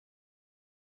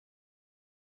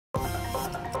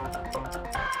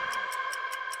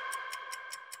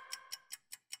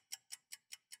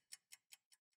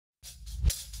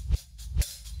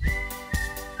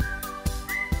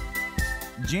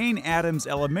Jane Addams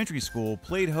Elementary School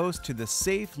played host to the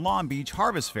Safe Long Beach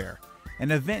Harvest Fair,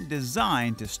 an event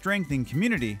designed to strengthen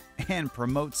community and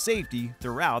promote safety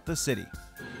throughout the city.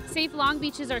 Safe Long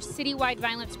Beach is our citywide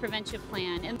violence prevention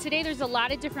plan, and today there's a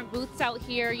lot of different booths out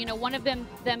here. One of them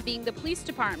being the police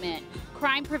department,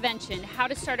 crime prevention, how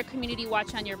to start a community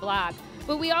watch on your block.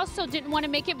 But we also didn't want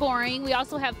to make it boring. We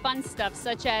also have fun stuff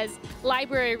such as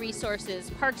library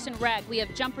resources, parks and rec. We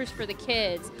have jumpers for the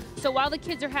kids. So while the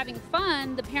kids are having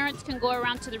fun, the parents can go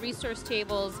around to the resource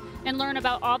tables and learn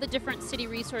about all the different city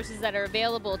resources that are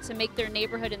available to make their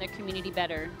neighborhood and their community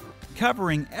better.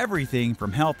 Covering everything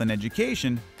from health and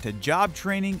education to job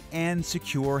training and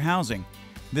secure housing.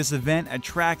 This event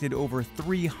attracted over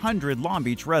 300 Long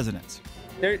Beach residents.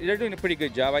 They're doing a pretty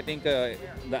good job. I think the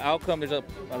outcome, there's a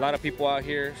lot of people out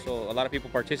here, so a lot of people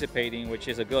participating, which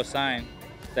is a good sign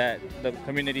that the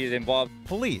community is involved.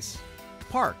 Police,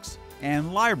 parks,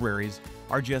 and libraries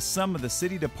are just some of the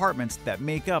city departments that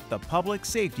make up the public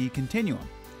safety continuum.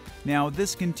 Now,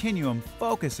 this continuum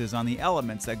focuses on the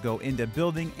elements that go into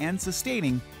building and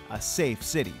sustaining a safe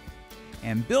city.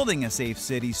 And building a safe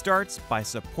city starts by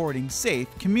supporting safe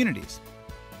communities.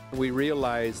 We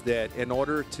realize that in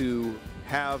order to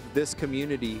have this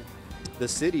community, the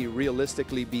city,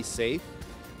 realistically be safe,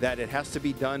 that it has to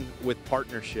be done with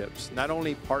partnerships. Not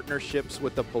only partnerships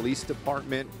with the police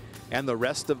department and the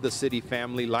rest of the city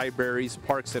family, libraries,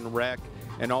 parks and rec,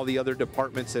 and all the other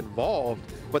departments involved,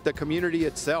 but the community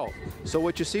itself. So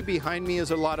what you see behind me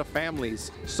is a lot of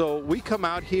families. So we come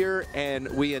out here and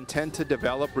we intend to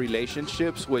develop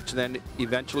relationships, which then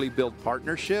eventually build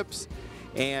partnerships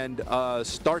and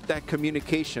start that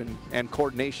communication and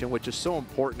coordination, which is so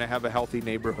important to have a healthy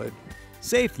neighborhood.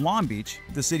 Safe Long Beach,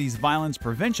 the city's violence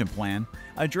prevention plan,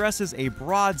 addresses a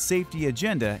broad safety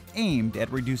agenda aimed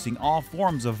at reducing all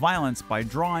forms of violence by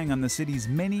drawing on the city's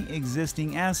many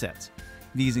existing assets.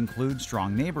 These include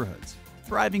strong neighborhoods,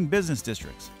 thriving business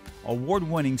districts,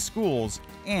 award-winning schools,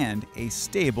 and a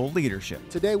stable leadership.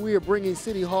 Today we are bringing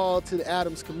City Hall to the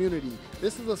Addams community.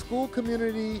 This is a school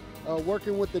community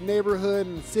working with the neighborhood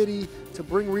and city to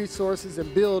bring resources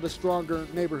and build a stronger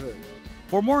neighborhood.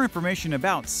 For more information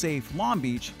about Safe Long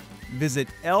Beach, visit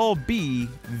lbvpp.com.